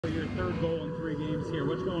Your third goal in 3 games here.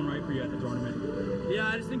 What's going right for you at the tournament? Yeah,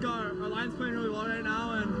 I just think our line's playing really well right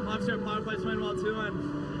now, and obviously our power play's playing well too.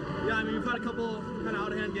 And yeah, I mean, we've had a couple kind of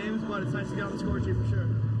out-of-hand games, but it's nice to get on the score sheet for sure.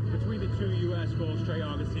 Between the 2 U.S. goals, Trey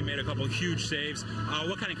Augustine made a couple of huge saves.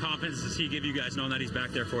 What kind of confidence does he give you guys knowing that he's back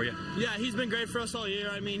there for you? Yeah, he's been great for us all year.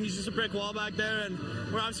 I mean, he's just a brick wall back there, and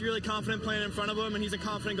we're obviously really confident playing in front of him, and he's a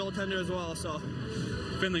confident goaltender as well. So.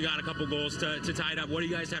 Finland got a couple goals to tie it up. What do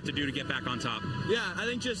you guys have to do to get back on top? Yeah, I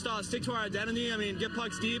think just stick to our identity. I mean, get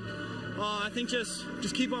pucks deep. I think just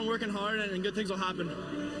keep on working hard, and good things will happen.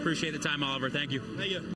 Appreciate the time, Oliver. Thank you. Thank you.